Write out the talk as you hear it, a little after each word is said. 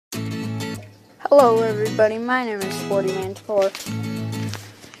Hello everybody, my name is 40man4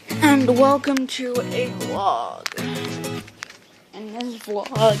 and welcome to a vlog. In this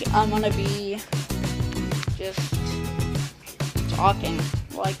vlog, I'm gonna be just talking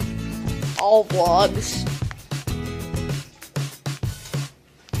like all vlogs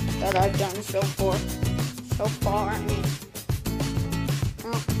that I've done so far. I mean,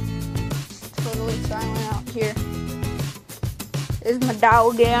 oh, it's totally silent out here. Is my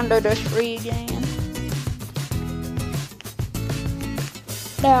doggy under the tree again?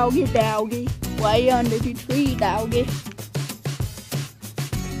 Doggy, way under the tree, doggy.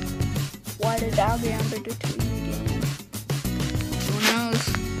 Why the doggy under the tree again? Who knows?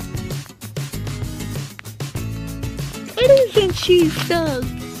 Isn't she so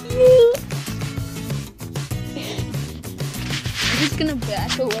cute? I'm just gonna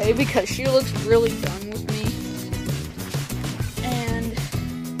back away because she looks really done with me. And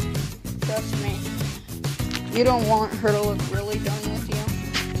trust me, you don't want her to look really done with you.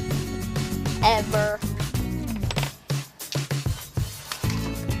 Ever.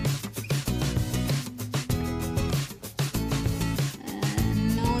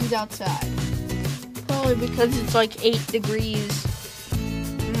 And no one's outside. Probably because it's like 8 degrees.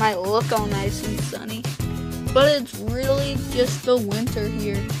 It might look all nice and sunny. But it's really just the winter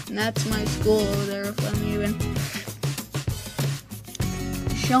here. And that's my school over there if I'm even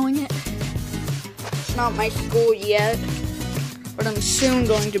showing it. It's not my school yet. But I'm soon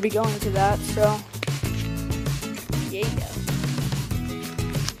going to be going to that, so yeah.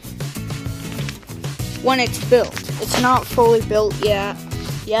 When it's built. It's not fully built yet.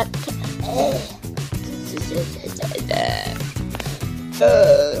 Okay.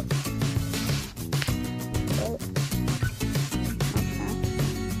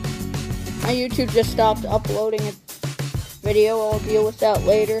 My YouTube just stopped uploading a video. I'll deal with that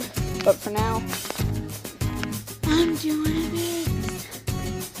later. But for now, I'm doing it.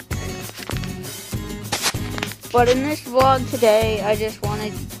 But in this vlog today, I just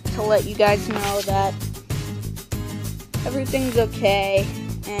wanted to let you guys know that everything's okay,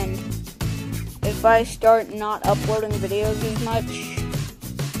 and if I start not uploading videos as much,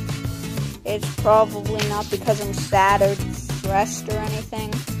 it's probably not because I'm sad or stressed or anything.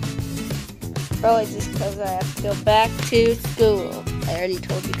 It's probably just because I have to go back to school. I already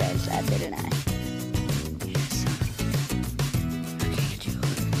told you guys that, didn't I?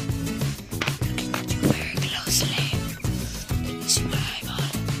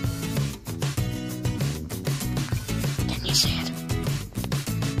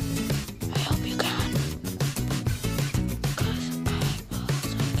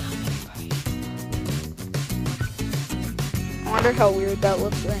 I wonder how weird that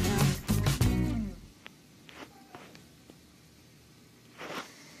looks right now.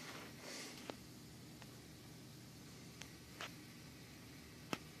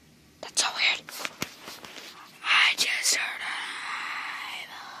 That's so weird. I just heard an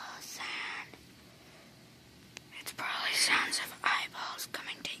eyeball sound. It's probably sounds of eyeballs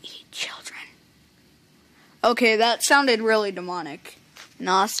coming to eat children. Okay, that sounded really demonic.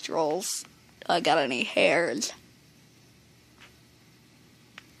 Nostrils. I got any hairs?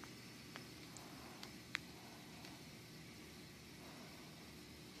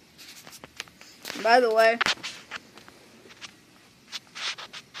 By the way,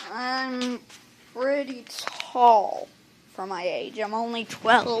 I'm pretty tall for my age. I'm only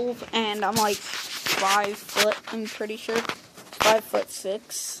 12, and I'm like 5 foot, I'm pretty sure.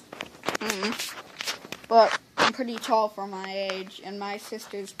 5'6". But I'm pretty tall for my age, and my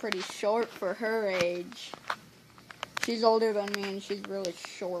sister's pretty short for her age. She's older than me, and she's really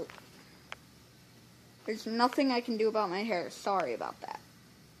short. There's nothing I can do about my hair. Sorry about that.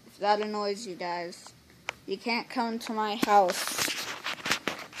 If that annoys you guys, you can't come to my house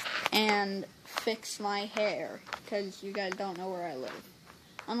and fix my hair, because you guys don't know where I live.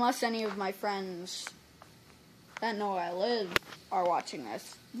 Unless any of my friends that know where I live are watching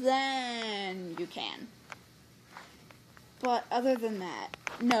this, then you can. But other than that,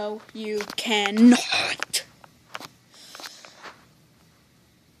 no, you cannot.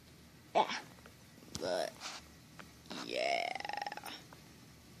 Yeah. But, yeah.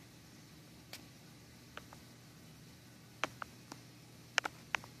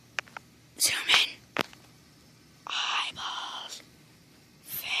 Zoom in. Eyeballs.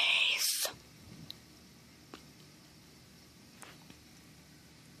 Face.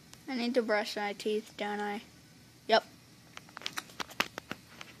 I need to brush my teeth, don't I? Yep.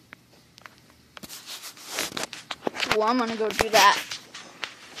 Well, I'm gonna go do that.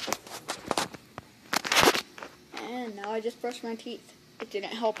 And now I just brushed my teeth. It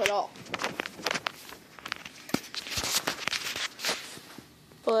didn't help at all.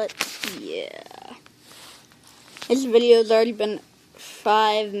 But, yeah. This video's already been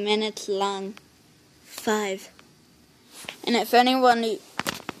 5 minutes long. 5. And if anybody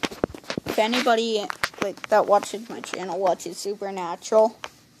like that watches my channel watches Supernatural,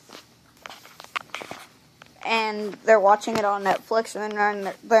 and they're watching it on Netflix,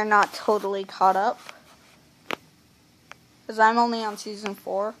 and they're not totally caught up, because I'm only on season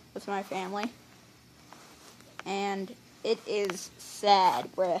 4 with my family, and it is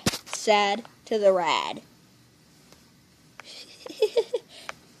sad, bruh. Sad to the rad.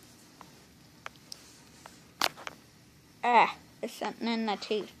 Ah, there's something in the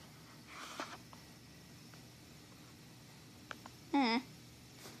teeth.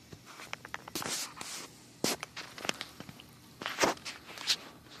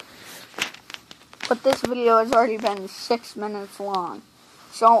 But this video has already been 6 minutes long.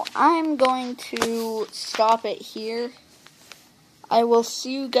 So I'm going to stop it here. I will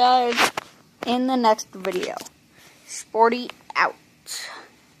see you guys in the next video. Sporty out.